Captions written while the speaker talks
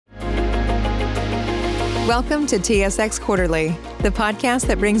Welcome to TSX Quarterly, the podcast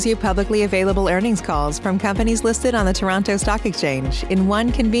that brings you publicly available earnings calls from companies listed on the Toronto Stock Exchange in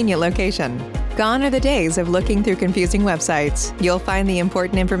one convenient location. Gone are the days of looking through confusing websites. You'll find the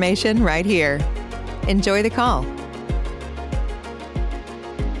important information right here. Enjoy the call.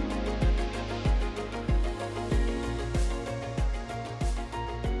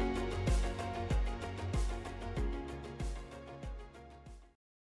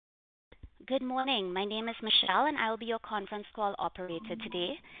 Good morning. My name is Michelle, and I will be your conference call operator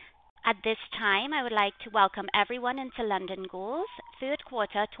today. At this time, I would like to welcome everyone into Lundin Gold's third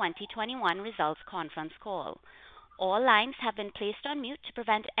quarter 2021 results conference call. All lines have been placed on mute to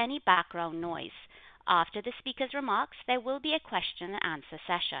prevent any background noise. After the speaker's remarks, there will be a question and answer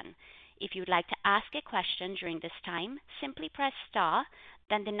session. If you would like to ask a question during this time, simply press star,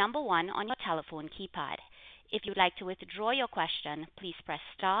 then the number 1 on your telephone keypad. If you'd like to withdraw your question, please press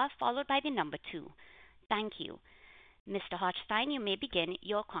star followed by the number 2. Thank you. Mr. Hochstein, you may begin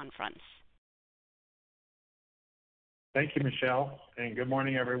your conference. Thank you, Michelle, and good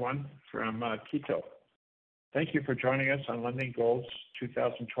morning, everyone from Quito. Thank you for joining us on Lundin Gold's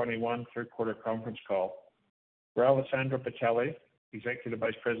 2021 third quarter conference call. We're Alessandro Bitelli, Executive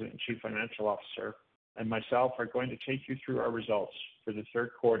Vice President and Chief Financial Officer, and myself are going to take you through our results for the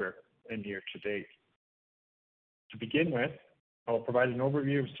third quarter and year to date. To begin with, I will provide an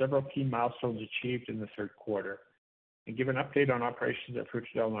overview of several key milestones achieved in the third quarter and give an update on operations at Fruta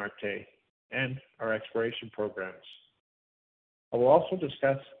del Norte and our exploration programs. I will also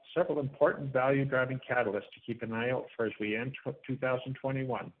discuss several important value-driving catalysts to keep an eye out for as we end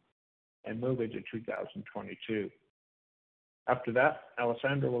 2021 and move into 2022. After that,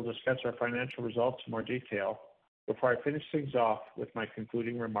 Alessandro will discuss our financial results in more detail before I finish things off with my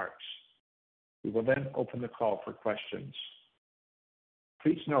concluding remarks. We will then open the call for questions.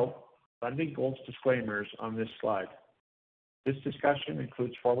 Please note Lundin Gold's disclaimers on this slide. This discussion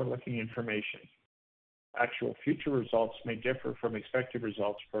includes forward-looking information. Actual future results may differ from expected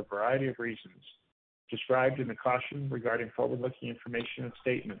results for a variety of reasons described in the caution regarding forward-looking information and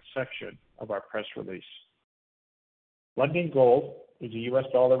statements section of our press release. Lundin Gold is a U.S.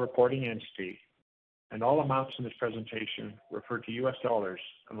 dollar reporting entity, and all amounts in this presentation refer to U.S. dollars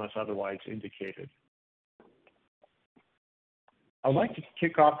unless otherwise indicated. I'd like to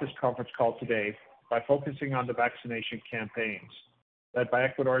kick off this conference call today by focusing on the vaccination campaigns led by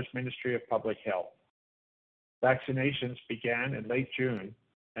Ecuador's Ministry of Public Health. Vaccinations began in late June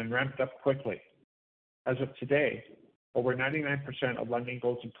and ramped up quickly. As of today, over 99% of Lundin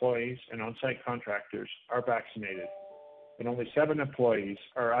Gold's employees and on-site contractors are vaccinated, and only 7 employees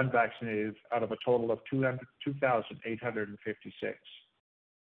are unvaccinated out of a total of 2,856.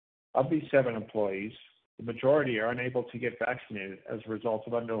 Of these 7 employees, the majority are unable to get vaccinated as a result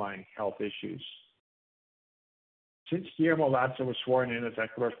of underlying health issues. Since Guillermo Lasso was sworn in as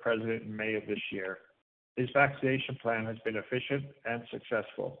Ecuador's president in May of this year, his vaccination plan has been efficient and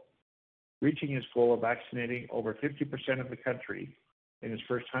successful, reaching his goal of vaccinating over 50% of the country in his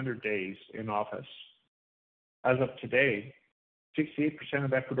first 100 days in office. As of today, 68%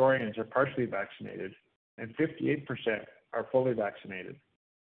 of Ecuadorians are partially vaccinated and 58% are fully vaccinated.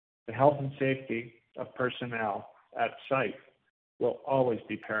 The health and safety of personnel at site will always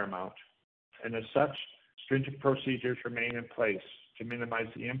be paramount, and as such, stringent procedures remain in place to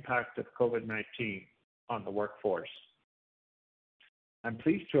minimize the impact of COVID-19 on the workforce. I'm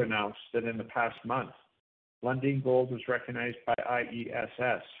pleased to announce that in the past month, Lundin Gold was recognized by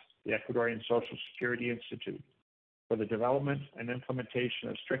IESS, the Ecuadorian Social Security Institute, for the development and implementation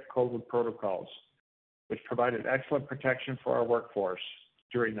of strict COVID protocols, which provided excellent protection for our workforce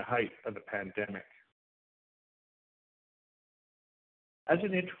during the height of the pandemic. As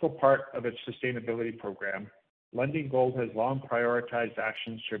an integral part of its sustainability program, Lundin Gold has long prioritized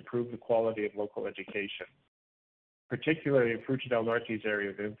actions to improve the quality of local education, particularly in Fruta del Norte's area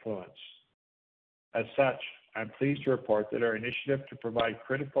of influence. As such, I'm pleased to report that our initiative to provide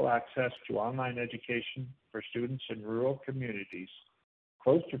critical access to online education for students in rural communities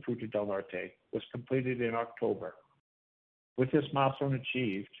close to Fruta del Norte was completed in October. With this milestone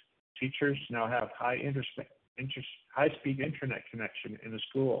achieved, teachers now have high-speed internet connection in the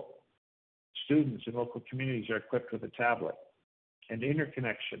school. Students in local communities are equipped with a tablet, and internet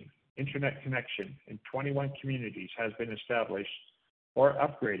connection in 21 communities has been established or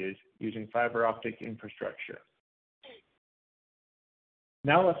upgraded using fiber optic infrastructure.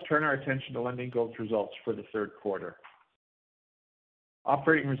 Now let's turn our attention to Lundin Gold's results for the third quarter.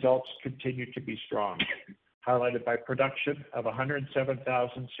 Operating results continue to be strong, highlighted by production of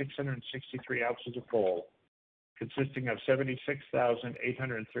 107,663 ounces of gold, consisting of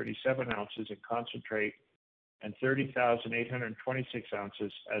 76,837 ounces in concentrate and 30,826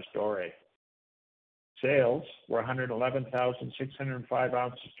 ounces as doré. Sales were 111,605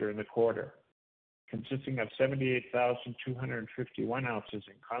 ounces during the quarter, consisting of 78,251 ounces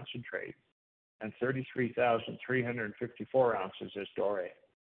in concentrate and 33,354 ounces as doré.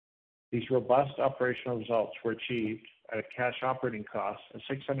 These robust operational results were achieved at a cash operating cost of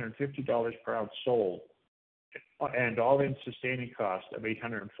 $650 per ounce sold and all-in sustaining cost of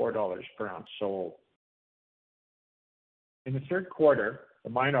 $804 per ounce sold. In the third quarter, the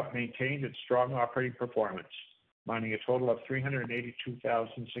mine op maintained its strong operating performance, mining a total of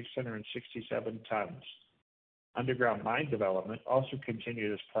 382,667 tons. Underground mine development also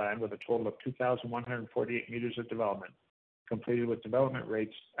continued as planned with a total of 2,148 meters of development, completed with development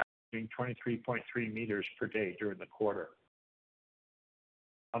rates averaging 23.3 meters per day during the quarter.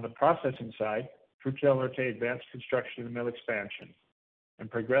 On the processing side, Fruta del Norte advanced construction of the mill expansion and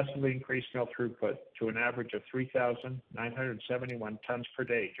progressively increased mill throughput to an average of 3,971 tons per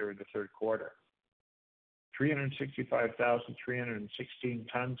day during the third quarter. 365,316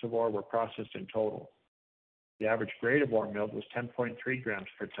 tons of ore were processed in total. The average grade of ore milled was 10.3 grams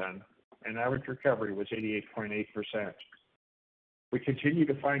per ton, and average recovery was 88.8%. We continue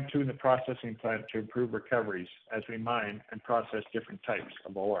to fine-tune the processing plant to improve recoveries as we mine and process different types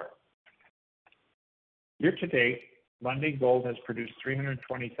of ore. Year to date, Lundin Gold has produced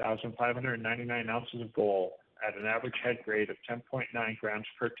 320,599 ounces of gold at an average head grade of 10.9 grams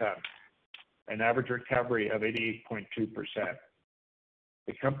per ton, an average recovery of 88.2%.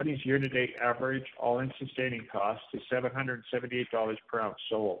 The company's year-to-date average all-in sustaining cost is $778 per ounce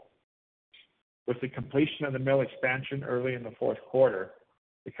sold. With the completion of the mill expansion early in the fourth quarter,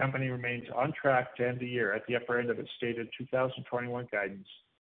 the company remains on track to end the year at the upper end of its stated 2021 guidance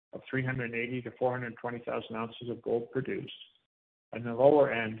of 380,000 to 420,000 ounces of gold produced, and the lower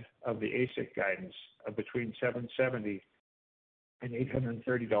end of the AISC guidance of between $770 and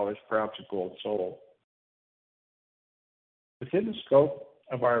 $830 per ounce of gold sold. Within the scope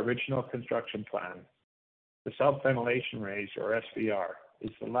of our original construction plan, the South Ventilation Raise, or SVR,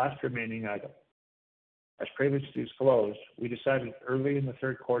 is the last remaining item. As previously disclosed, we decided early in the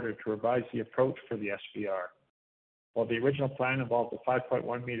third quarter to revise the approach for the SVR. While the original plan involved a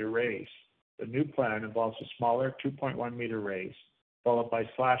 5.1 meter raise, the new plan involves a smaller 2.1 meter raise, followed by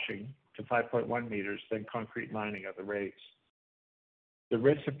slashing to 5.1 meters, then concrete lining of the raise. The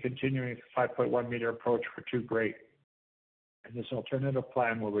risks of continuing the 5.1 meter approach were too great, and this alternative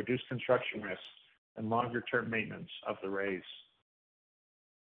plan will reduce construction risks and longer-term maintenance of the raise.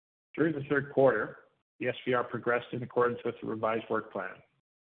 During the third quarter, the SVR progressed in accordance with the revised work plan,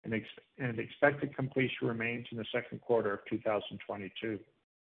 and expected completion remains in the second quarter of 2022.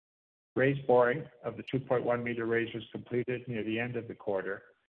 Raise boring of the 2.1 meter raise was completed near the end of the quarter,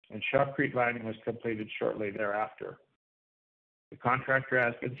 and shotcrete lining was completed shortly thereafter. The contractor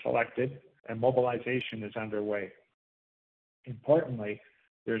has been selected and mobilization is underway. Importantly,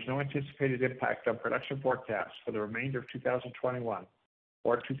 there is no anticipated impact on production forecasts for the remainder of 2021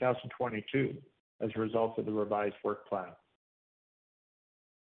 or 2022 as a result of the revised work plan.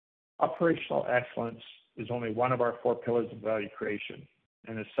 Operational excellence is only one of our 4 pillars of value creation,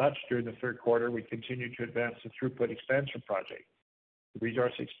 and as such, during the third quarter, we continued to advance the throughput expansion project, the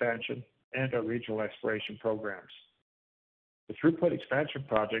resource expansion, and our regional exploration programs. The throughput expansion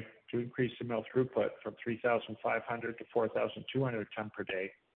project to increase the mill throughput from 3,500 to 4,200 ton per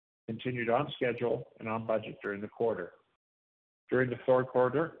day continued on schedule and on budget during the quarter. During the third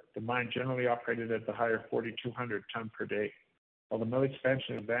quarter, the mine generally operated at the higher 4,200 ton per day, while the mill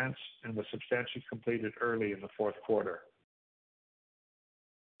expansion advanced and was substantially completed early in the fourth quarter.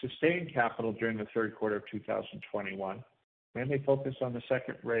 Sustained capital during the third quarter of 2021 mainly focused on the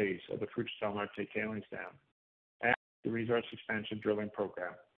second raise of the Fruta del Norte tailings dam and the resource expansion drilling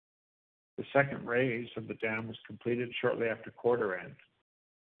program. The second raise of the dam was completed shortly after quarter end.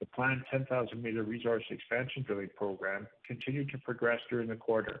 The planned 10,000 meter resource expansion drilling program continued to progress during the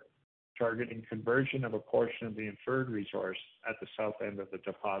quarter, targeting conversion of a portion of the inferred resource at the south end of the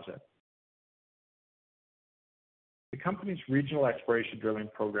deposit. The company's regional exploration drilling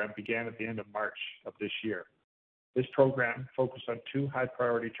program began at the end of March of this year. This program focused on 2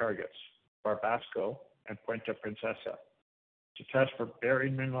 high-priority targets, Barbasco and Puente Princesa, to test for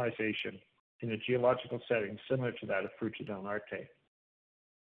buried mineralization in a geological setting similar to that of Fruta del Norte.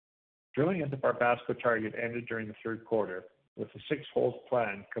 Drilling at the Barbasco target ended during the third quarter, with the 6 holes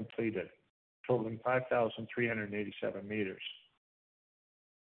plan completed, totaling 5,387 meters.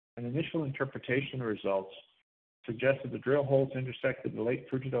 An initial interpretation of the results suggested the drill holes intersected the late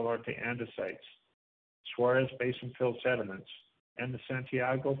Fruta del Norte andesites, Suarez Basin fill sediments, and the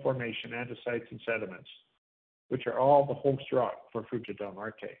Santiago Formation andesites and sediments, which are all the host rock for Fruta del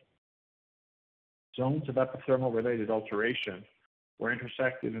Norte. Zones of epithermal-related alteration were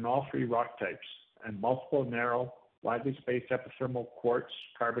intersected in all three rock types, and multiple narrow, widely spaced epithermal quartz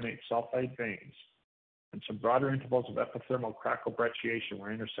carbonate sulfide veins and some broader intervals of epithermal crackle brecciation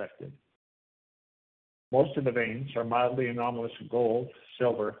were intersected. Most of the veins are mildly anomalous gold,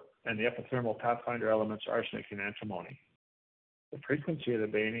 silver, and the epithermal pathfinder elements arsenic and antimony. The frequency of the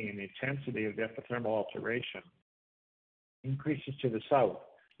veining and the intensity of the epithermal alteration increases to the south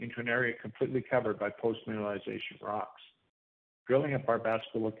into an area completely covered by post-mineralization rocks. Drilling at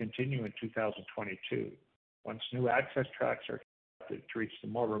Barbasco will continue in 2022 once new access tracks are constructed to reach the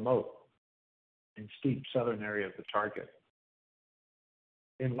more remote and steep southern area of the target.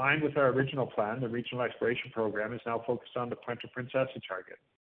 In line with our original plan, the regional exploration program is now focused on the Puente Princesa target.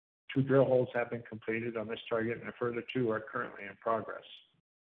 2 drill holes have been completed on this target and a further 2 are currently in progress.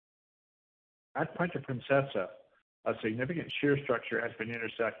 At Puente Princesa, a significant shear structure has been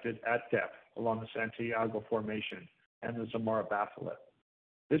intersected at depth along the Santiago Formation and the Zamora batholith.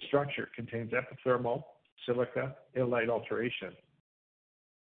 This structure contains epithermal, silica, illite alteration,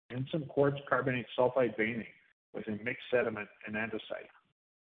 and some quartz carbonate sulfide veining within mixed sediment and andesite.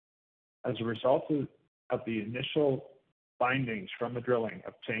 As a result of the initial findings from the drilling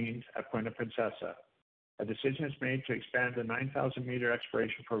obtained at Puente Princesa, a decision is made to expand the 9,000-meter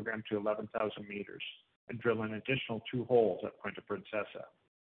exploration program to 11,000 meters and drill an additional 2 holes at Puente Princesa.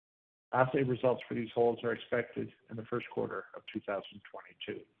 Assay results for these holes are expected in the first quarter of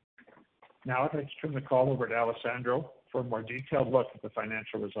 2022. Now I'd like to turn the call over to Alessandro for a more detailed look at the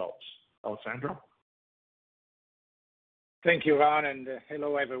financial results. Alessandro? Thank you, Ron, and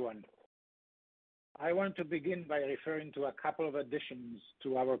hello, everyone. I want to begin by referring to a couple of additions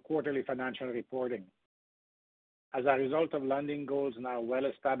to our quarterly financial reporting. As a result of Lundin Gold's now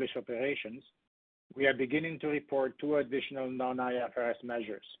well-established operations, we are beginning to report 2 additional non-IFRS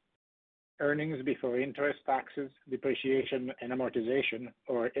measures: earnings before interest, taxes, depreciation, and amortization,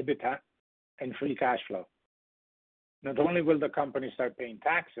 or EBITDA, and free cash flow. Not only will the company start paying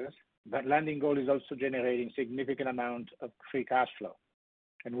taxes, but Lundin Gold is also generating significant amount of free cash flow,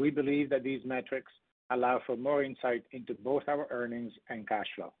 and we believe that these metrics allow for more insight into both our earnings and cash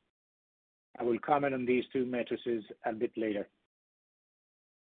flow. I will comment on these 2 matrices a bit later.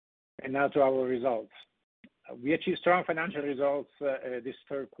 And now to our results. We achieved strong financial results this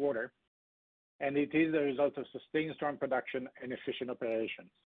third quarter, and it is the result of sustained strong production and efficient operations.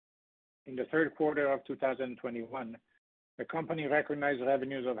 In the third quarter of 2021, the company recognized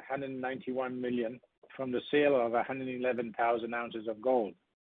revenues of $191 million from the sale of 111,000 ounces of gold,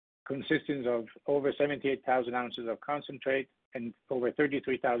 consisting of over 78,000 ounces of concentrate and over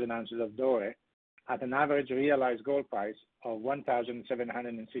 33,000 ounces of doré at an average realized gold price of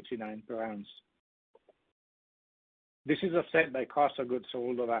 $1,769 per ounce. This is offset by cost of goods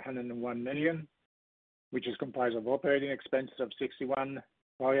sold of $101 million, which is comprised of operating expenses of $61 million,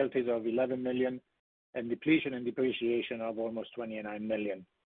 royalties of $11 million, and depletion and depreciation of almost $29 million,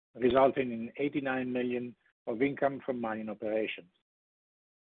 resulting in $89 million of income from mining operations.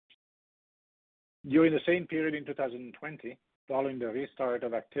 During the same period in 2020, following the restart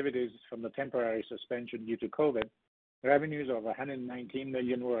of activities from the temporary suspension due to COVID, revenues of $119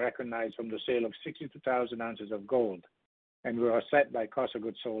 million were recognized from the sale of 62,000 ounces of gold and were offset by cost of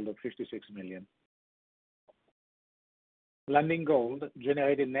goods sold of $56 million. Lundin Gold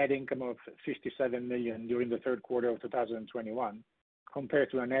generated net income of $57 million during the third quarter of 2021,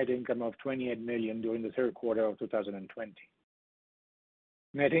 compared to a net income of $28 million during the third quarter of 2020.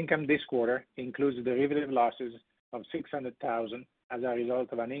 Net income this quarter includes derivative losses of $600,000 as a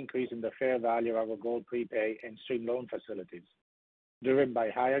result of an increase in the fair value of our gold prepay and stream loan facilities, driven by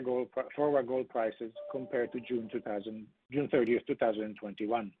higher forward gold prices compared to June 30th,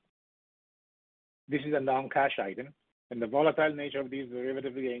 2021. This is a non-cash item, and the volatile nature of these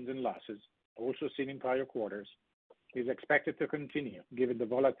derivative gains and losses, also seen in prior quarters, is expected to continue given the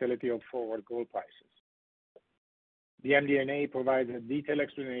volatility of forward gold prices. The MD&A provides a detailed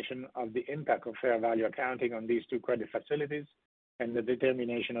explanation of the impact of fair value accounting on these 2 credit facilities and the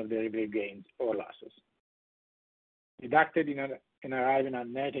determination of derivative gains or losses. Deducted in arriving at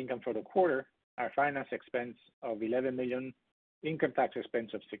net income for the quarter are finance expense of $11 million, income tax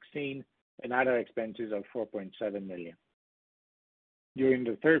expense of $16 million, and other expenses of $4.7 million. During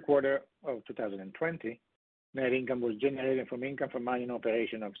the third quarter of 2020, net income was generated from income from mining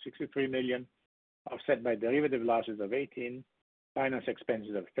operation of $63 million, offset by derivative losses of $18 million, finance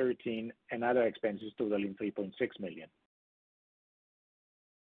expenses of $13 million, and other expenses totaling $3.6 million.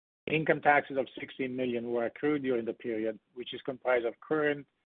 Income taxes of $16 million were accrued during the period, which is comprised of current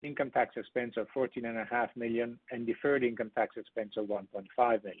income tax expense of $14.5 million, and deferred income tax expense of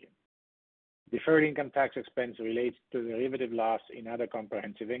 $1.5 million. Deferred income tax expense relates to derivative loss in other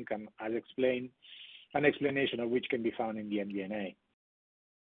comprehensive income, as explained, an explanation of which can be found in the MD&A.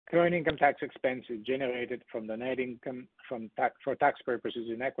 Current income tax expense is generated from the net income for tax purposes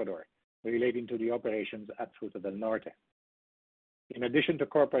in Ecuador, relating to the operations at Fruta del Norte. In addition to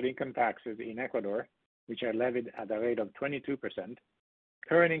corporate income taxes in Ecuador, which are levied at a rate of 22%,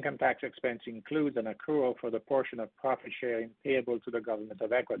 current income tax expense includes an accrual for the portion of profit sharing payable to the government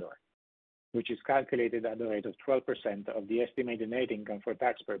of Ecuador, which is calculated at the rate of 12% of the estimated net income for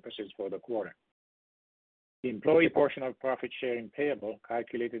tax purposes for the quarter. The employee portion of profit sharing payable,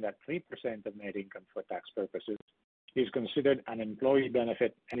 calculated at 3% of net income for tax purposes, is considered an employee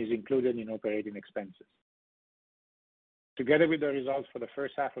benefit and is included in operating expenses. Together with the results for the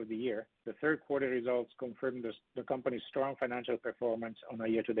first half of the year, the third quarter results confirm the company's strong financial performance on a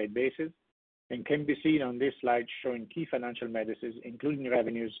year-to-date basis and can be seen on this slide showing key financial metrics, including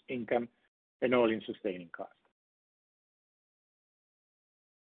revenues, income, and all-in sustaining costs.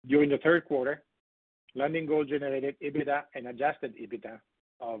 During the third quarter, Lundin Gold generated EBITDA and adjusted EBITDA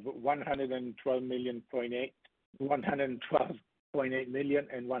of $112.8 million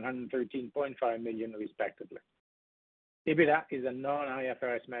and $113.5 million, respectively. EBITDA is a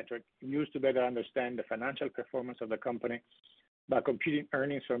non-IFRS metric used to better understand the financial performance of the company by computing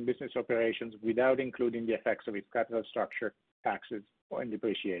earnings from business operations without including the effects of its capital structure, taxes, or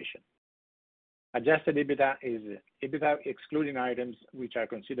depreciation. Adjusted EBITDA is EBITDA excluding items which are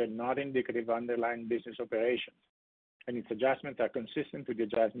considered not indicative of underlying business operations, and its adjustments are consistent with the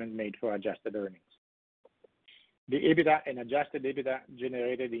adjustment made for adjusted earnings. The EBITDA and adjusted EBITDA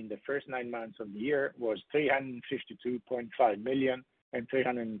generated in the first 9 months of the year was $352.5 million and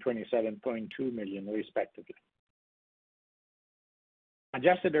 $327.2 million, respectively.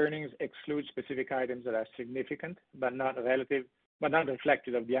 Adjusted earnings exclude specific items that are significant but not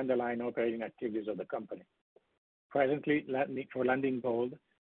reflective of the underlying operating activities of the company. Presently, for Lundin Gold,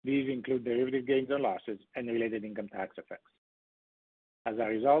 these include derivative gains or losses and related income tax effects. As a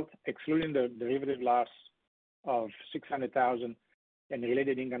result, excluding the derivative loss of $600,000 and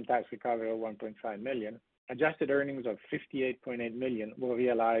related income tax recovery of $1.5 million, adjusted earnings of $58.8 million were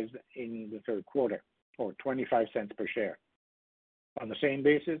realized in the third quarter, or 25 cents per share. On the same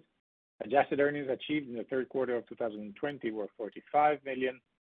basis, adjusted earnings achieved in the third quarter of 2020 were $45 million,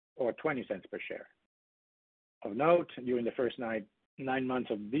 or 20 cents per share. Of note, during the first nine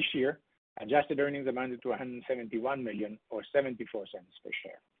months of this year, adjusted earnings amounted to $171 million, or 74 cents per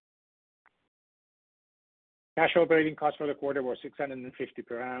share. Cash operating costs for the quarter were $650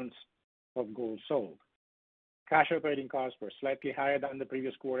 per ounce of gold sold. Cash operating costs were slightly higher than the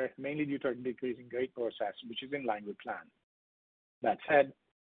previous quarter, mainly due to a decrease in grade processed, which is in line with plan. That said,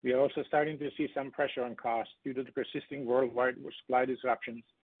 we are also starting to see some pressure on costs due to the persisting worldwide supply disruptions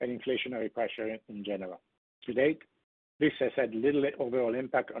and inflationary pressure in general. To date, this has had little overall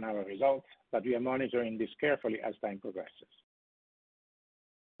impact on our results, but we are monitoring this carefully as time progresses.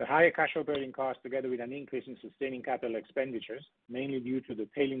 The higher cash operating costs, together with an increase in sustaining capital expenditures, mainly due to the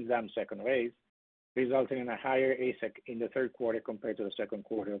tailings dam second raise, resulting in a higher AISC in the third quarter compared to the second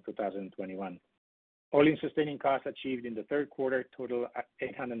quarter of 2021. All-in sustaining costs achieved in the third quarter total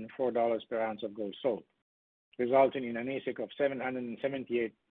 $804 per ounce of gold sold, resulting in an AISC of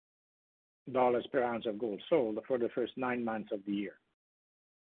 $778 per ounce of gold sold for the first 9 months of the year.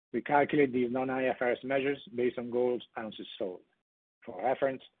 We calculate these non-IFRS measures based on gold ounces sold. For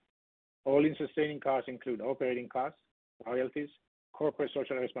reference, all-in sustaining costs include operating costs, royalties, corporate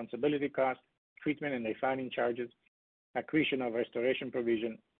social responsibility costs, treatment and refining charges, accretion of restoration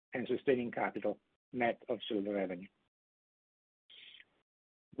provision, and sustaining capital, net of silver revenue.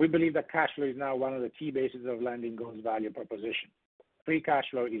 We believe that cash flow is now one of the key bases of Lundin Gold's value proposition. Free cash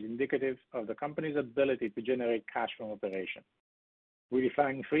flow is indicative of the company's ability to generate cash from operation. We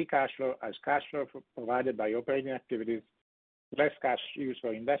define free cash flow as cash flow provided by operating activities, less cash used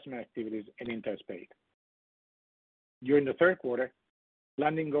for investment activities and interest paid. During the third quarter,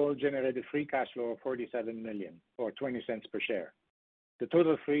 Lundin Gold generated free cash flow of $47 million, or 20 cents per share. The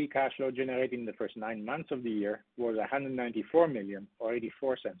total free cash flow generated in the first 9 months of the year was $194 million, or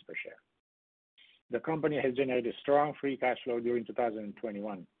 84 cents per share. The company has generated strong free cash flow during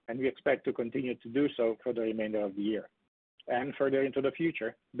 2021, and we expect to continue to do so for the remainder of the year and further into the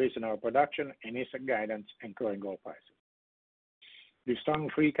future based on our production and AISC guidance and current gold prices. The strong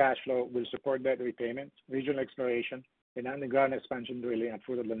free cash flow will support debt repayment, regional exploration, and underground expansion drilling at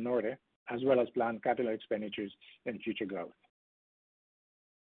Fruta del Norte, as well as planned capital expenditures and future growth.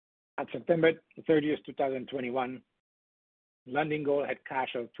 At September 30, 2021, Lundin Gold had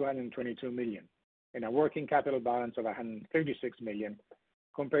cash of $222 million and a working capital balance of $136 million,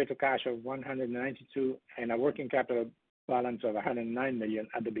 compared to cash of $192 and a working capital balance of $109 million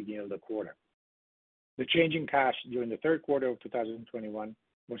at the beginning of the quarter. The change in cash during the third quarter of 2021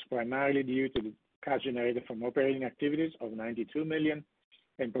 was primarily due to the cash generated from operating activities of $92 million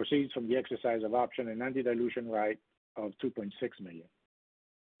and proceeds from the exercise of option and anti-dilution right of $2.6 million.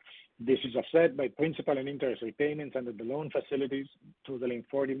 This is offset by principal and interest repayments under the loan facilities totaling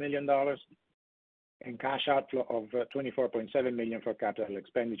 $40 million and cash outflow of $24.7 million for capital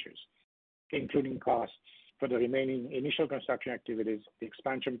expenditures, including costs for the remaining initial construction activities, the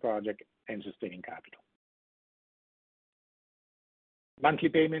expansion project, and sustaining capital. Monthly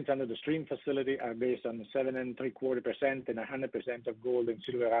payments under the stream facility are based on 7.75% and 100% of gold and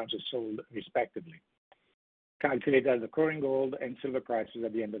silver ounces sold, respectively, calculated at the current gold and silver prices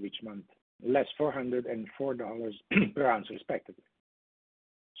at the end of each month, less $404 per ounce, respectively.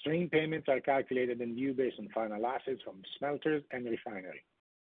 Stream payments are calculated in view based on final assets from smelters and refinery.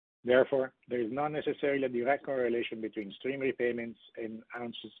 Therefore, there is not necessarily a direct correlation between stream repayments and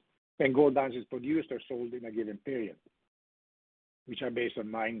gold ounces produced or sold in a given period, which are based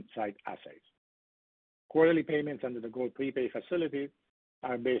on mine site assays. Quarterly payments under the gold prepay facility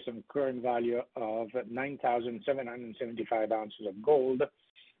are based on current value of 9,775 ounces of gold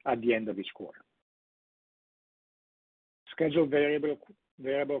at the end of each quarter. Scheduled variable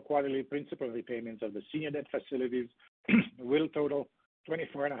quarterly principal repayments of the senior debt facilities will total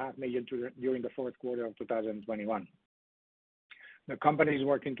 $24.5 million during the fourth quarter of 2021. The company is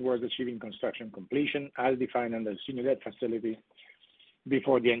working towards achieving construction completion as defined under the senior debt facility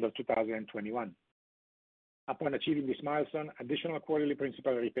before the end of 2021. Upon achieving this milestone, additional quarterly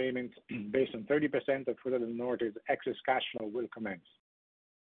principal repayments based on 30% of Fruta del Norte's excess cash flow will commence.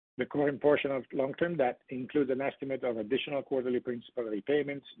 The current portion of long-term debt includes an estimate of additional quarterly principal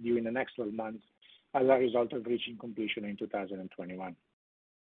repayments due in the next 12 months as a result of reaching completion in 2021.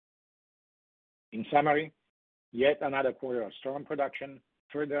 In summary, yet another quarter of strong production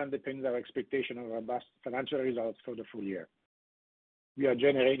further underpins our expectation of robust financial results for the full year. We are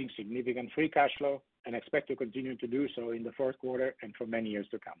generating significant free cash flow and expect to continue to do so in the fourth quarter and for many years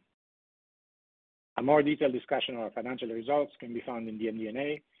to come. A more detailed discussion of our financial results can be found in the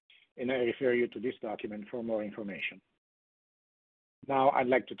MD&A, and I refer you to this document for more information. Now I'd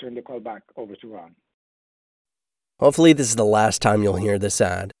like to turn the call back over to Ron. Hopefully this is the last time you'll hear this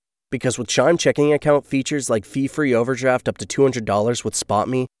ad, because with Chime checking account features like fee-free overdraft up to $200 with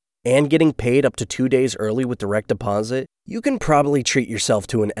SpotMe and getting paid up to 2 days early with direct deposit, you can probably treat yourself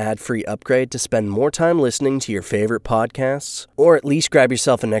to an ad-free upgrade to spend more time listening to your favorite podcasts, or at least grab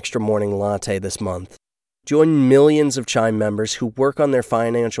yourself an extra morning latte this month. Join millions of Chime members who work on their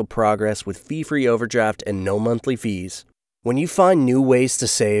financial progress with fee-free overdraft and no monthly fees. When you find new ways to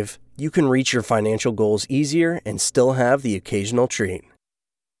save, you can reach your financial goals easier and still have the occasional treat.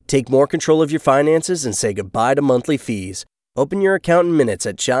 Take more control of your finances and say goodbye to monthly fees. Open your account in minutes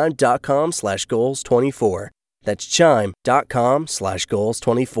at chime.com/goals24. That's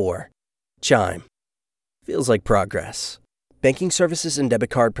chime.com/goals24. Chime. Feels like progress. Banking services and debit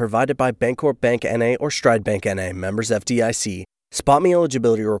card provided by Bancorp Bank N.A. or Stride Bank N.A. Members FDIC. SpotMe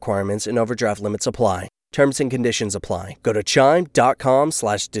eligibility requirements and overdraft limits apply. Terms and conditions apply. Go to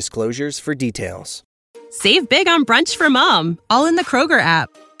chime.com/disclosures for details. Save big on brunch for mom, all in the Kroger app.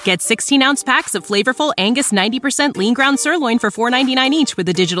 Get 16-ounce packs of flavorful Angus 90% lean ground sirloin for $4.99 each with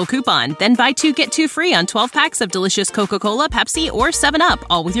a digital coupon. Then buy 2, get 2 free on 12 packs of delicious Coca-Cola, Pepsi, or 7-Up,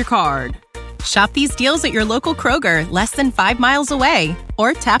 all with your card. Shop these deals at your local Kroger, less than 5 miles away.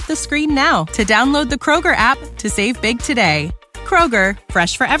 Or tap the screen now to download the Kroger app to save big today. Kroger,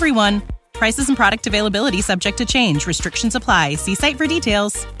 fresh for everyone. Prices and product availability subject to change. Restrictions apply. See site for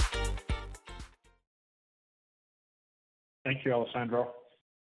details. Thank you, Alessandro.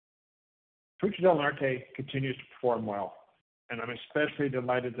 Fruta del Norte continues to perform well, and I'm especially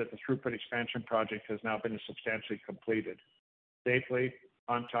delighted that the throughput expansion project has now been substantially completed, safely,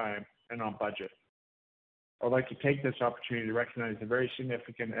 on time, and on budget. I would like to take this opportunity to recognize the very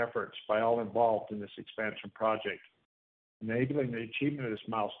significant efforts by all involved in this expansion project, enabling the achievement of this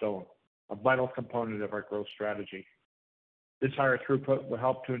milestone, a vital component of our growth strategy. This higher throughput will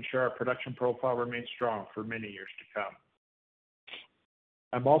help to ensure our production profile remains strong for many years to come.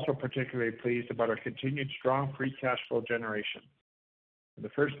 I'm also particularly pleased about our continued strong free cash flow generation. In the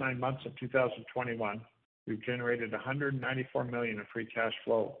first 9 months of 2021, we've generated $194 million in free cash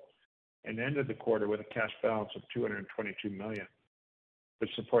flow and ended the quarter with a cash balance of $222 million,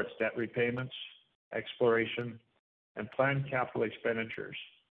 which supports debt repayments, exploration, and planned capital expenditures,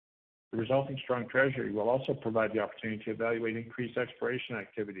 The resulting strong treasury will also provide the opportunity to evaluate increased exploration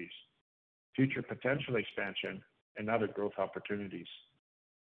activities, future potential expansion, and other growth opportunities.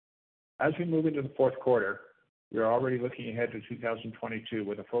 As we move into the fourth quarter, we are already looking ahead to 2022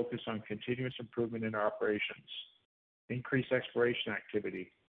 with a focus on continuous improvement in our operations, increased exploration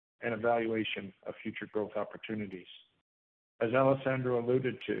activity, and evaluation of future growth opportunities. As Alessandro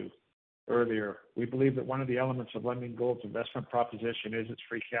alluded to earlier, we believe that one of the elements of Lundin Gold's investment proposition is its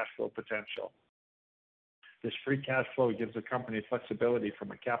free cash flow potential. This free cash flow gives the company flexibility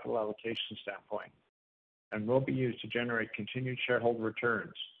from a capital allocation standpoint and will be used to generate continued shareholder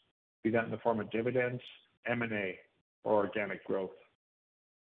returns, be that in the form of dividends, M&A, or organic growth.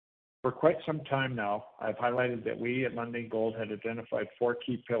 For quite some time now, I've highlighted that we at Lundin Gold had identified 4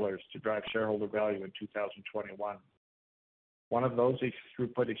 key pillars to drive shareholder value in 2021. One of those, a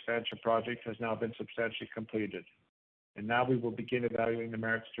throughput expansion project, has now been substantially completed, and now we will begin evaluating the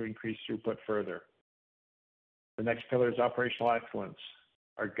merits to increase throughput further. The next pillar is operational excellence.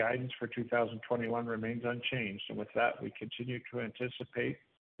 Our guidance for 2021 remains unchanged, and with that, we continue to anticipate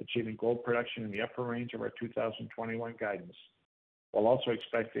achieving gold production in the upper range of our 2021 guidance, while also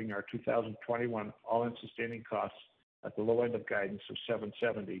expecting our 2021 all-in sustaining costs at the low end of guidance of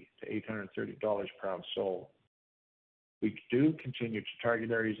 $770 to $830 per ounce sold. We do continue to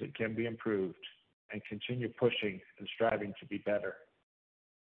target areas that can be improved and continue pushing and striving to be better.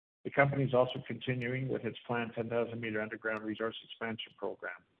 The company is also continuing with its planned 10,000-meter underground resource expansion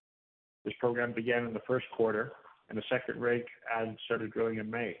program. This program began in the first quarter, and the second rig started drilling in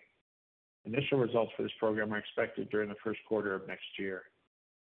May. Initial results for this program are expected during the first quarter of next year.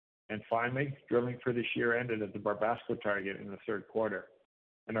 And finally, drilling for this year ended at the Barbasco target in the third quarter.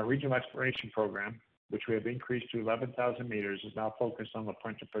 And our regional exploration program, which we have increased to 11,000 meters, is now focused on the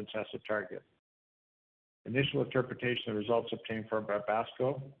Puente Princesa target. Initial interpretation of results obtained from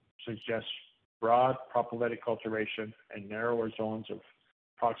Barbasco suggests broad propylitic alteration and narrower zones of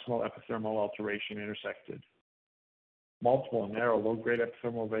proximal epithermal alteration intersected. Multiple narrow low-grade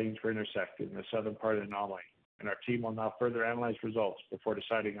epithermal veins were intersected in the southern part of the anomaly, and our team will now further analyze results before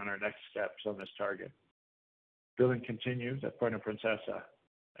deciding on our next steps on this target. Drilling continues at Puente Princesa,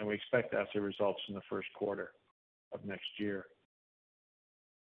 and we expect assay results in the first quarter of next year.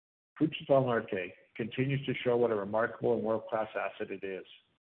 Fruta del Norte continues to show what a remarkable and world-class asset it is.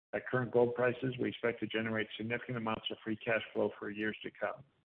 At current gold prices, we expect to generate significant amounts of free cash flow for years to come.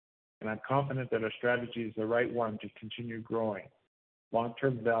 And I'm confident that our strategy is the right one to continue growing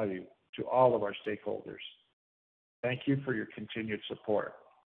long-term value to all of our stakeholders. Thank you for your continued support.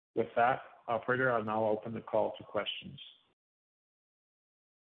 With that, operator, I'll now open the call to questions.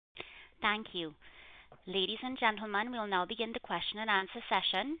 Thank you. Ladies and gentlemen, we will now begin the question and answer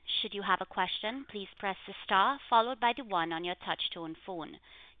session. Should you have a question, please press the star followed by the 1 on your touch-tone phone.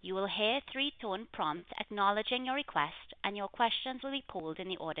 You will hear a 3-tone prompt acknowledging your request, and your questions will be polled in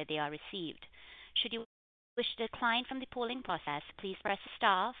the order they are received. Should you wish to decline from the polling process, please press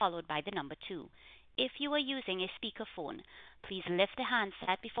star followed by the number 2. If you are using a speakerphone, please lift the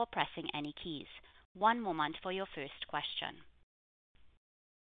handset before pressing any keys. One moment for your first question.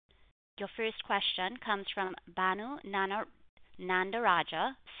 Your first question comes from Banu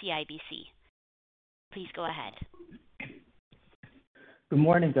Nandaraja, CIBC. Please go ahead. Good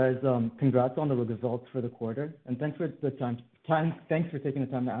morning, guys. Congrats on the results for the quarter, and thanks for the time. Thanks for taking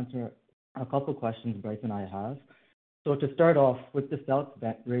the time to answer a couple questions Bryce and I have. So to start off, with the South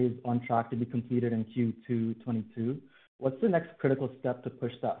Vent raise on track to be completed in Q2 22, what's the next critical step to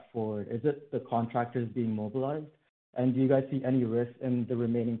push that forward? Is it the contractors being mobilized? And do you guys see any risk in the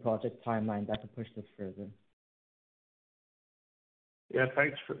remaining project timeline that could push this further? Yeah,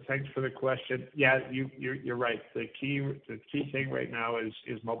 thanks for the question. Yeah, you're right. The key thing right now is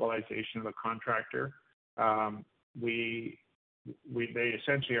mobilization of the contractor. They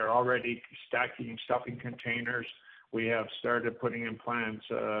essentially are already stacking and stuffing containers. We have started putting in plans.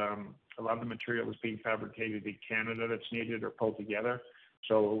 A lot of the material is being fabricated in Canada that's needed or pulled together.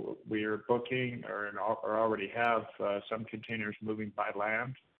 So we are booking or already have some containers moving by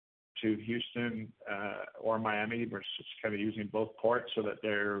land to Houston or Miami. We're just kind of using both ports so that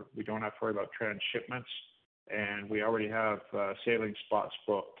we don't have to worry about transshipments, and we already have sailing spots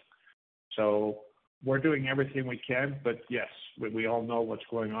booked. So we're doing everything we can, but yes, we all know what's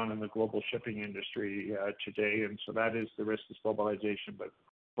going on in the global shipping industry today, and so that is the risk of mobilization. But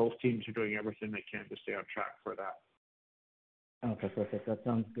both teams are doing everything they can to stay on track for that. Okay, perfect. That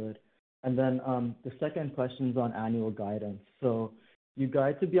sounds good. And then the second question is on annual guidance. So you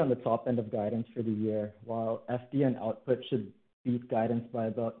guide to be on the top end of guidance for the year, while FDN output should beat guidance by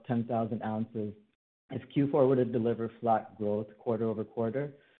about 10,000 ounces. If Q4 were to deliver flat growth quarter over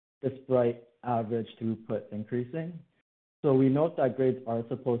quarter, despite average throughput increasing. So we note that grades are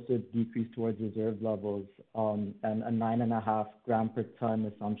supposed to decrease towards reserve levels, and a 9.5 gram per ton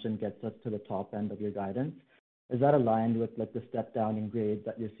assumption gets us to the top end of your guidance. Is that aligned with like the step down in grades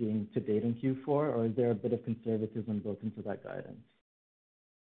that you're seeing to date in Q4, or is there a bit of conservatism built into that guidance?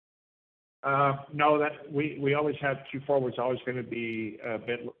 No, that we always had Q4 was always going to be a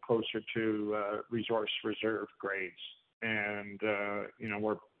bit closer to resource reserve grades, and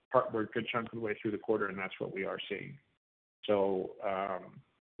we're a good chunk of the way through the quarter, and that's what we are seeing. So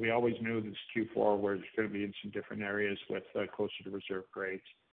we always knew this Q4 was going to be in some different areas with closer to reserve grades.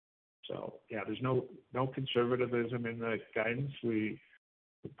 So yeah, there's no conservatism in the guidance. We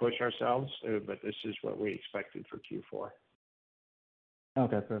push ourselves, but this is what we expected for Q4.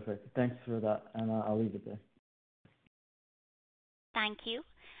 Okay, perfect. Thanks for that, and I'll leave it there. Thank you.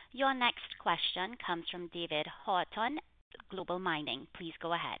 Your next question comes from David Horton, Global Mining. Please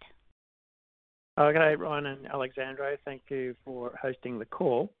go ahead. Okay, Ryan and Alexandre, thank you for hosting the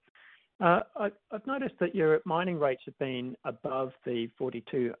call. I've noticed that your mining rates have been above the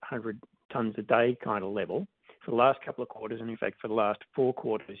 4,200 tonnes a day kind of level for the last couple of quarters, and in fact for the last 4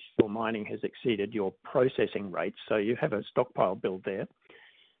 quarters, your mining has exceeded your processing rates, so you have a stockpile build there.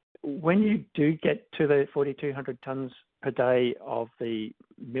 When you do get to the 4,200 tonnes per day of the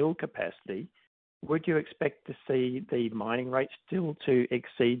mill capacity, would you expect to see the mining rates still to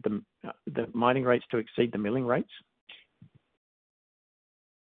exceed the mining rates to exceed the milling rates?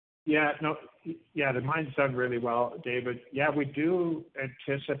 The mine's done really well, David. Yeah, we do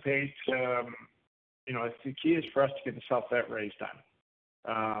anticipate. The key is for us to get the self-vet raise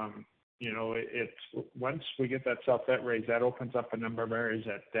done. It's once we get that self-vet raise, that opens up a number of areas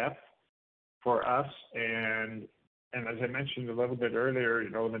at depth for us, and as I mentioned a little bit earlier,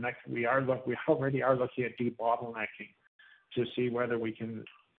 we already are looking at debottlenecking to see whether we can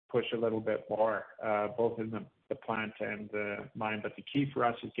push a little bit more, both in the plant and the mine. But the key for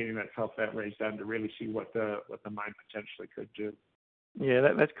us is getting that self-vet raise done to really see what the mine potentially could do. Yeah,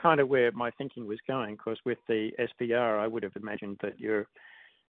 that's kind of where my thinking was going, because with the SPR, I would have imagined that your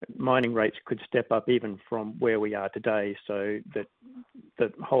mining rates could step up even from where we are today, so that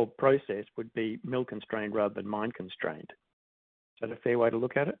the whole process would be mill constrained rather than mine constrained. Is that a fair way to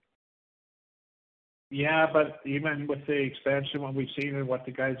look at it? Yeah, but even with the expansion, what we've seen and what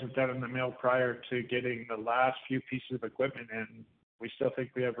the guys have done in the mill prior to getting the last few pieces of equipment in, we still think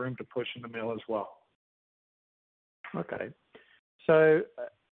we have room to push in the mill as well. Okay. So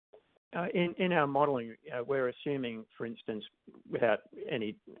in our modelling, we're assuming, for instance, without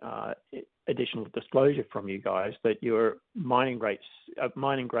any additional disclosure from you guys, that your mining grades are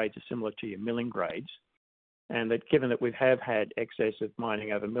similar to your milling grades, and that given that we have had excess of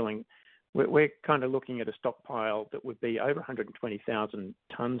mining over milling, we're kind of looking at a stockpile that would be over 120,000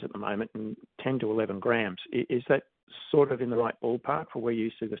 tonnes at the moment and 10 to 11 grams. Is that sort of in the right ballpark for where you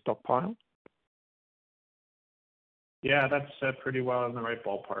see the stockpile? Yeah, that's pretty well in the right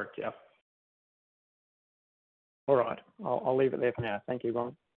ballpark, yeah. All right. I'll leave it there for now. Thank you,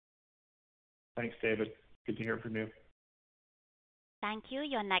 Ron. Thanks, David. Good to hear from you. Thank you.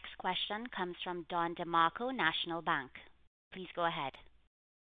 Your next question comes from Don DeMarco, National Bank. Please go ahead.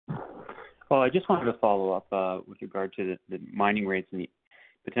 Well, I just wanted to follow up with regard to the mining rates and the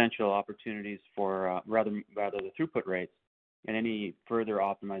potential opportunities for rather the throughput rates and any further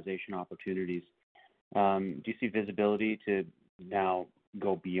optimization opportunities. Do you see visibility to now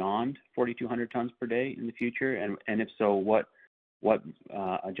go beyond 4,200 tons per day in the future? And if so, what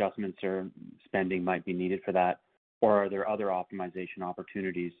adjustments or spending might be needed for that? Or are there other optimization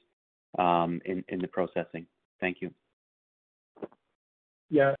opportunities in the processing? Thank you.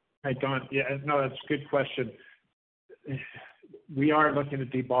 Yeah. Hi, Don. Yeah, no, that's a good question. We are looking at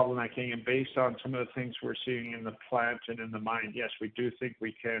debottlenecking, and based on some of the things we're seeing in the plant and in the mine, yes, we do think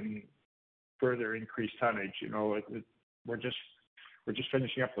we can further increase tonnage. We're just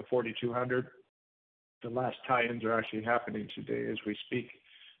finishing up the 4,200. The last tie-ins are actually happening today as we speak.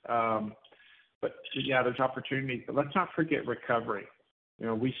 But yeah, there's opportunity. But let's not forget recovery.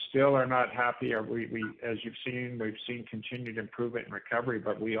 We still are not happy. Or we as you've seen, we've seen continued improvement in recovery.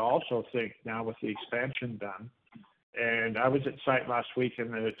 But we also think now with the expansion done, and I was at site last week,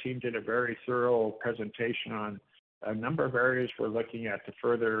 and the team did a very thorough presentation on a number of areas we're looking at to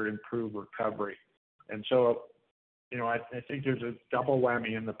further improve recovery. And so, I think there's a double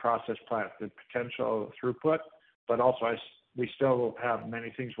whammy in the process plant, the potential throughput, but also we still have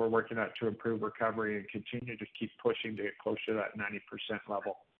many things we're working at to improve recovery and continue to keep pushing to get closer to that 90%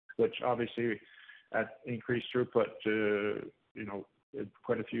 level, which obviously at increased throughput to,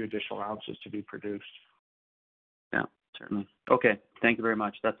 quite a few additional ounces to be produced. Yeah. Certainly. Okay. Thank you very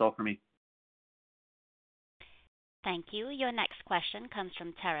much. That's all for me. Thank you. Your next question comes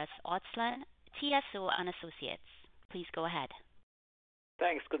from Terrace Otzlan, TSO and Associates. Please go ahead.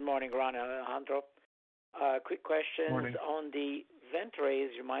 Thanks. Good morning, Ron and Alejandro. Quick question on the vent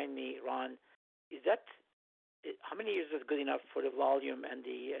raise. Remind me, Ron, how many years is good enough for the volume and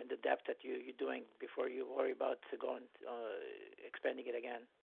the depth that you're doing before you worry about going expanding it again,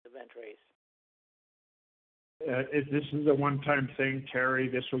 the vent raise? This is a one-time thing, Terry.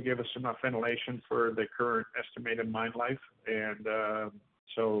 This will give us enough ventilation for the current estimated mine life, and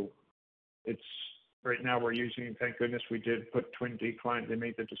so it's right now we're using. Thank goodness we did put twin declines. They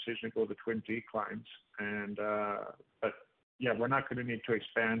made the decision to go to twin declines, and but yeah, we're not going to need to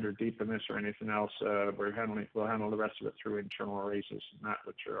expand or deepen this or anything else. We'll handle the rest of it through internal raises, not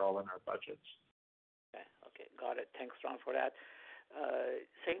which are all in our budgets. Okay, got it. Thanks, Ron, for that.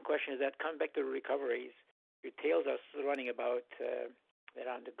 Second question is that coming back to the recoveries. Your tails are still running about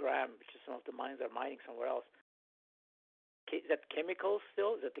around a gram, which is some of the mines are mining somewhere else. Is that chemicals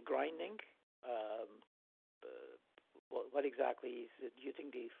still? Is that the grinding? What exactly is it? Do you think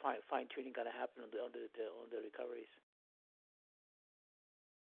the fine tuning going to happen on the recoveries?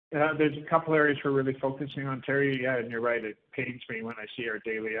 There's a couple areas we're really focusing on, Terry. Yeah, and you're right. It pains me when I see our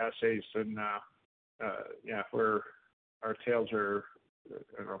daily assays, and where our tails are,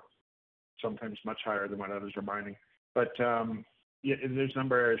 sometimes much higher than what others are mining. But there's a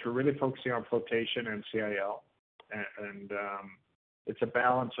number of areas. We're really focusing on flotation and CIL, and it's a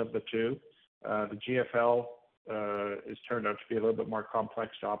balance of the two. The GFL has turned out to be a little bit more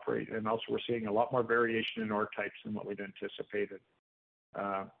complex to operate, and also we're seeing a lot more variation in ore types than what we'd anticipated.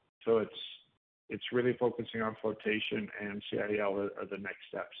 So it's really focusing on flotation and CIL are the next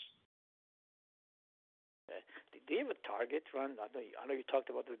steps. Do you have a target, Ron? I know you talked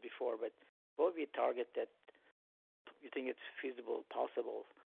about this before, but what would be a target that you think it's feasible, possible,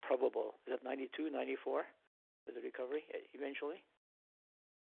 probable? Is it 92, 94 for the recovery eventually?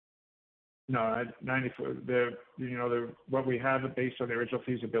 No, 94. What we have based on the original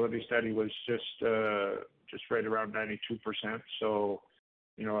feasibility study was just right around 92%. So,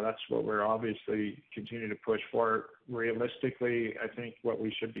 that's what we're obviously continuing to push for. Realistically, I think what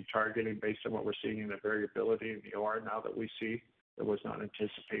we should be targeting based on what we're seeing in the variability in the ore now that we see that was not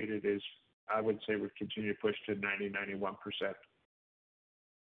anticipated is, I would say, we continue to push to 90-91%. Okay.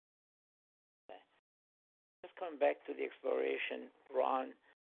 Just coming back to the exploration, Ron.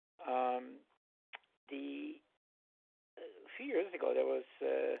 A few years ago, there was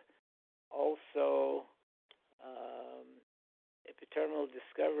also epithermal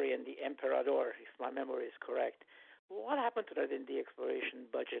discovery in the Emperador, if my memory is correct. What happened to that in the exploration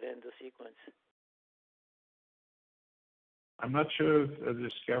budget and the sequence? I'm not sure of the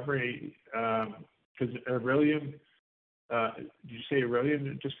discovery, because Aurelian, did you say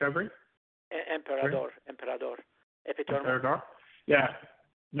Aurelian discovery? Emperador. Epithermal. Emperador? Yeah.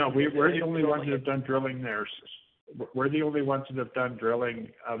 No, we're the only ones that have done drilling there. We're the only ones that have done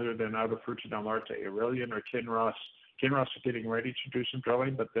drilling other than out of Fruta del Norte. Aurelian or Kinross. Kinross is getting ready to do some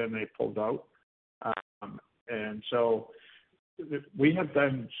drilling, but then they pulled out. And so we have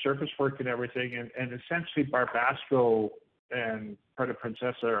done surface work and everything, and essentially Barbasco and Puerto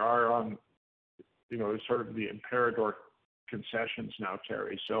Princesa are on, sort of the Emperador concessions now,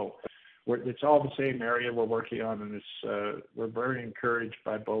 Terry. So it's all the same area we're working on, and we're very encouraged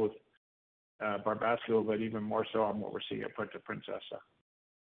by both Barbasco, but even more so on what we're seeing at Puerto Princesa.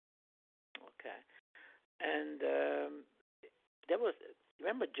 Okay. And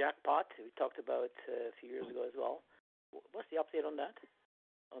remember Jackpot we talked about a few years ago as well? What's the update on that?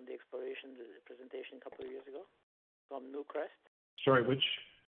 On the exploration, the presentation a couple of years ago from Newcrest? Sorry, which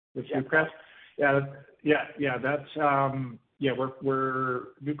Newcrest? Yeah. That's we're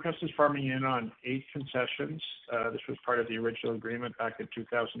Newcrest is farming in on 8 concessions. This was part of the original agreement back in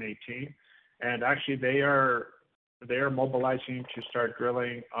 2018, and actually they are mobilizing to start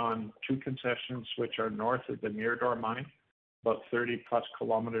drilling on 2 concessions which are north of the Mirador mine, about 30 plus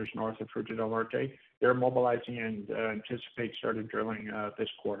kilometers north of Fruta del Norte. They're mobilizing and anticipate starting drilling this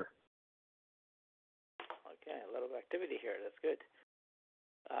quarter. Okay, a lot of activity here. That's good.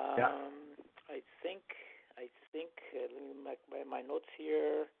 Yeah. I think let me make my notes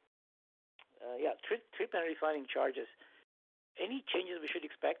here. Treatment and refining charges. Any changes we should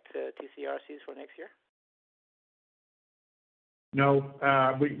expect TCRCs for next year? No,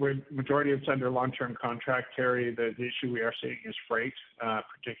 we're majority of it's under long-term contract, Terry. The issue we are seeing is freight,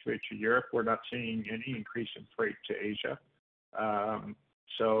 particularly to Europe. We're not seeing any increase in freight to Asia.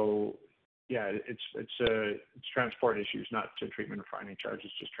 So yeah, it's transport issues, not to treatment and refining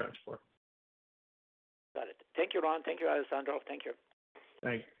charges, just transport. Got it. Thank you, Ron. Thank you, Alessandro. Thank you.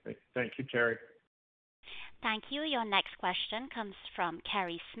 Thank you, Terry. Thank you. Your next question comes from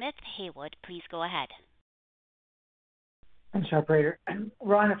Kerry Smith Haywood. Please go ahead. Thanks, operator.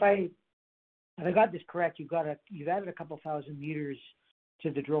 Ron, if I got this correct, you've added a couple thousand meters to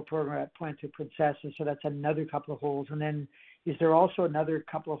the drill program at Puente Princesa, so that's another couple of holes. And then is there also another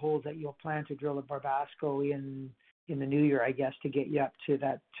couple of holes that you'll plan to drill at Barbasco in the new year, I guess, to get you up to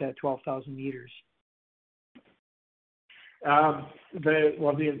that 12,000 meters?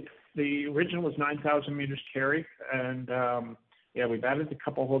 The original was 9,000 meters, Kerry, and we've added a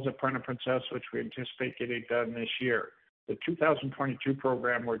couple holes at Puente Princesa, which we anticipate getting done this year. The 2022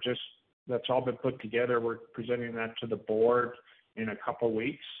 program, that's all been put together. We're presenting that to the board in a couple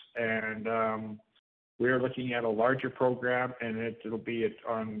weeks, and we're looking at a larger program, and it'll be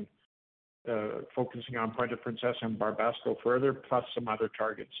on focusing on Puente Princesa and Barbasco further, plus some other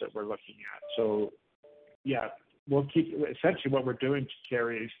targets that we're looking at. So, yeah, we'll keep essentially what we're doing,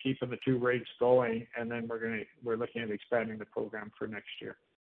 Kerry, is keeping the two rigs going, and then we're looking at expanding the program for next year.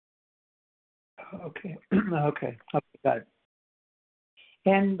 Okay, got it.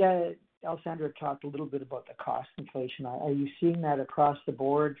 And Alessandro talked a little bit about the cost inflation. Are you seeing that across the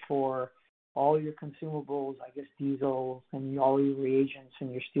board for all your consumables, I guess diesel and all your reagents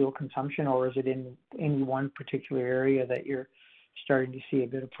and your steel consumption, or is it in any one particular area that you're starting to see a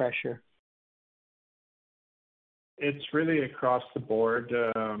bit of pressure? It's really across the board,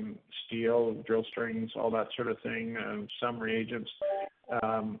 steel, drill strings, all that sort of thing, some reagents.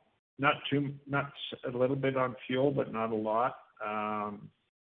 Not a little bit on fuel, but not a lot.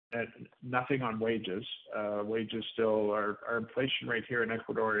 And nothing on wages. Wages still, our inflation rate here in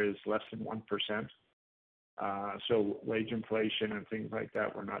Ecuador is less than 1%. So wage inflation and things like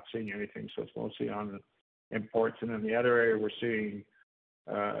that, we're not seeing anything. So it's mostly on imports. And then the other area we're seeing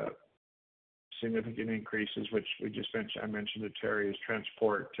significant increases, which I mentioned to Terry, is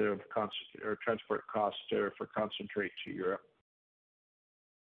transport costs for concentrate to Europe.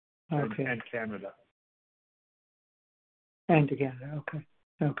 Okay. And Canada. And to Canada,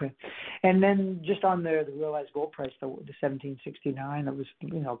 okay. And then just on the realized gold price, the $1,769, that was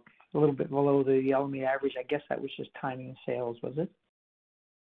a little bit below the LME average. I guess that was just timing of sales, was it?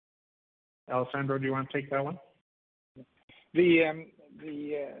 Alessandro, do you want to take that one?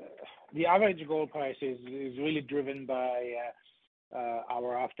 The average gold price is really driven by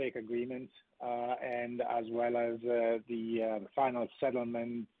our offtake agreements and as well as the final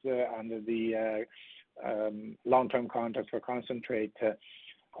settlement under the long-term contract for concentrate,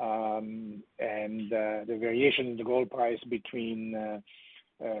 and the variation in the gold price between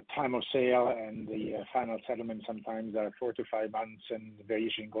time of sale and the final settlement sometimes are 4 to 5 months, and the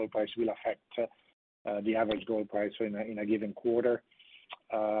variation in gold price will affect the average gold price in a given quarter.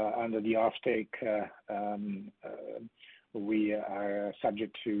 Under the offtake, we are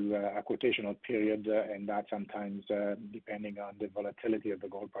subject to a quotational period, and that sometimes, depending on the volatility of the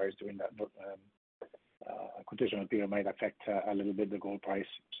gold price during that quotational period, might affect a little bit the gold price.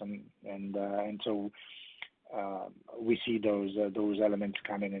 And so we see those elements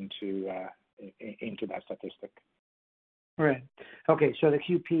coming into that statistic. Right. Okay. So the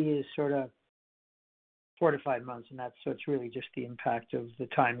QP is sort of 4 to 5 months, and so it's really just the impact of the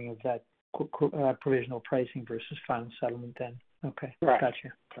timing of that provisional pricing versus final settlement then. Okay. Right.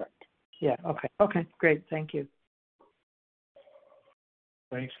 Gotcha. Correct. Yeah. Okay. Great. Thank you.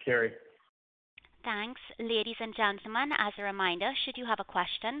 Thanks, Kerry. Thanks. Ladies and gentlemen, as a reminder, should you have a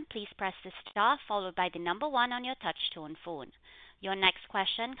question, please press the star followed by the number 1 on your touch-tone phone. Your next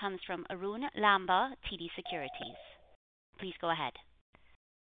question comes from Arun Lamba, TD Securities. Please go ahead.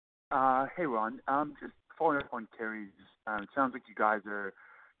 Hey, Ron. Just following up on Terry's, it sounds like you guys are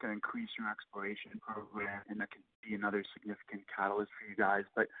going to increase your exploration program, and that could be another significant catalyst for you guys.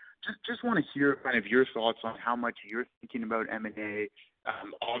 But just want to hear kind of your thoughts on how much you're thinking about M&A.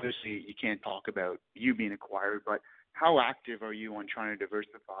 Obviously, you can't talk about you being acquired, but how active are you on trying to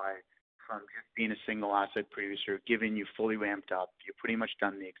diversify from just being a single asset producer, given you fully ramped up, you're pretty much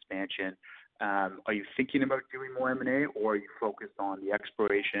done the expansion? Are you thinking about doing more M&A, or are you focused on the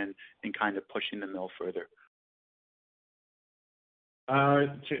exploration and kind of pushing the mill further?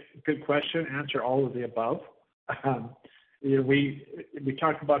 It's a good question. Answer all of the above. We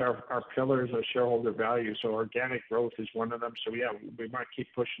talked about our pillars of shareholder value. So organic growth is one of them. So yeah, we might keep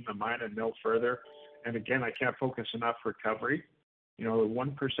pushing the mine and mill further. And again, I can't focus enough recovery.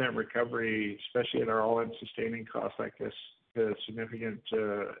 1% recovery, especially at our all-in sustaining costs like this, is significant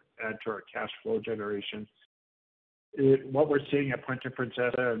add to our cash flow generation. What we're seeing at Puente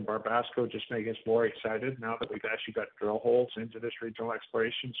Princesa and Barbasco just make us more excited now that we've actually got drill holes into this regional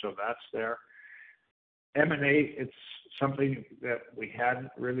exploration. So that's there. M&A, it's something that we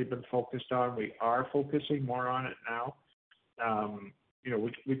hadn't really been focused on. We are focusing more on it now.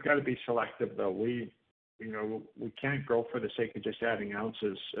 We've got to be selective, though. We can't grow for the sake of just adding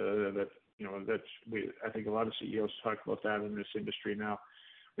ounces. I think a lot of CEOs talk about that in this industry now.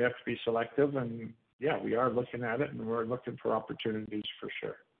 We have to be selective, and yeah, we are looking at it, and we're looking for opportunities for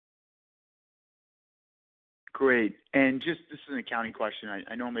sure. Great. And this is an accounting question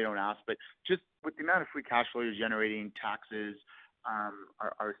I normally don't ask, but just with the amount of free cash flow you're generating, taxes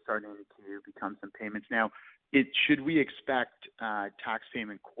are starting to become some payments now. Should we expect tax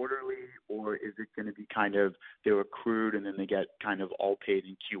payment quarterly, or is it going to be kind of they're accrued and then they get kind of all paid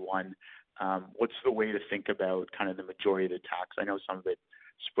in Q1? What's the way to think about kind of the majority of the tax? I know some of it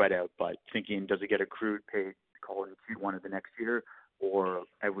spread out, but thinking, does it get accrued, paid, call it in Q1 of the next year, or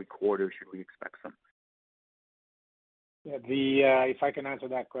every quarter should we expect some? Yeah, if I can answer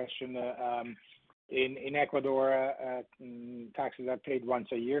that question, in Ecuador, taxes are paid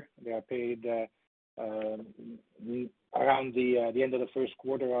once a year. They are paid around the end of the first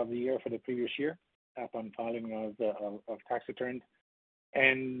quarter of the year for the previous year, upon filing of tax returns,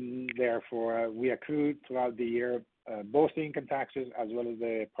 and therefore we accrued throughout the year both the income taxes as well as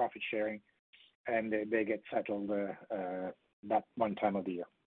the profit sharing, and they get settled that one time of the year.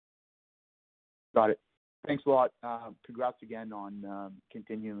 Got it. Thanks a lot. Congrats again on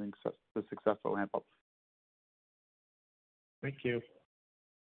continuing the successful ramp-up. Thank you.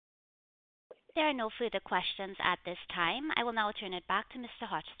 There are no further questions at this time. I will now turn it back to Mr.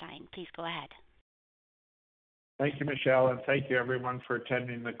 Hochstein. Please go ahead. Thank you, Michelle, and thank you, everyone, for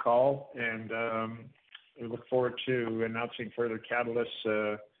attending the call. And we look forward to announcing further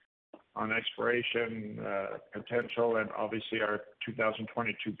catalysts on exploration potential, and obviously our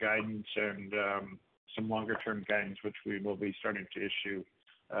 2022 guidance and some longer-term guidance, which we will be starting to issue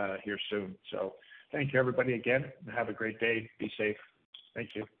here soon. So thank you, everybody, again, and have a great day. Be safe.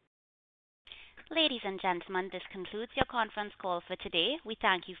 Thank you. Ladies and gentlemen, this concludes your conference call for today. We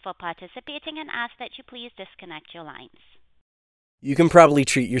thank you for participating and ask that you please disconnect your lines. You can probably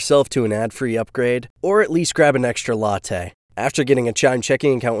treat yourself to an ad-free upgrade, or at least grab an extra latte. After getting a Chime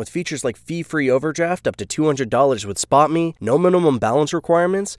checking account with features like fee-free overdraft up to $200 with SpotMe, no minimum balance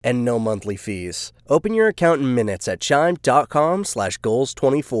requirements, and no monthly fees. Open your account in minutes at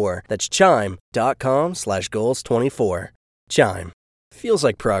chime.com/goals24. That's chime.com/goals24. Chime. Feels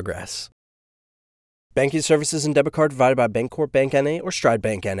like progress. Banking services and debit card provided by Bancorp Bank N.A. or Stride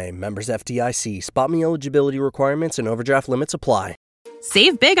Bank N.A. Members FDIC. SpotMe eligibility requirements and overdraft limits apply.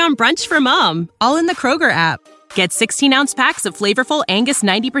 Save big on brunch for mom, all in the Kroger app. Get 16-ounce packs of flavorful Angus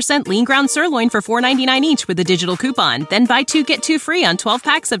 90% lean ground sirloin for $4.99 each with a digital coupon. Then buy 2, get 2 free on 12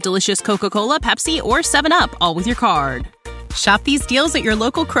 packs of delicious Coca-Cola, Pepsi, or 7-Up, all with your card. Shop these deals at your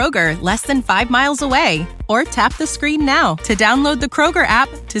local Kroger, less than 5 miles away. Or tap the screen now to download the Kroger app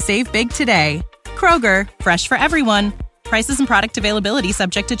to save big today. Kroger, fresh for everyone. Prices and product availability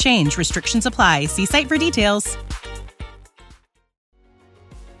subject to change. Restrictions apply. See site for details.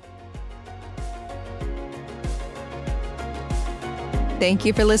 Thank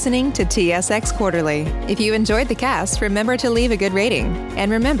you for listening to TSX Quarterly. If you enjoyed the cast, remember to leave a good rating.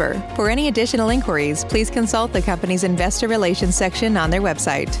 And remember, for any additional inquiries, please consult the company's investor relations section on their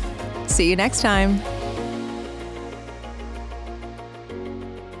website. See you next time.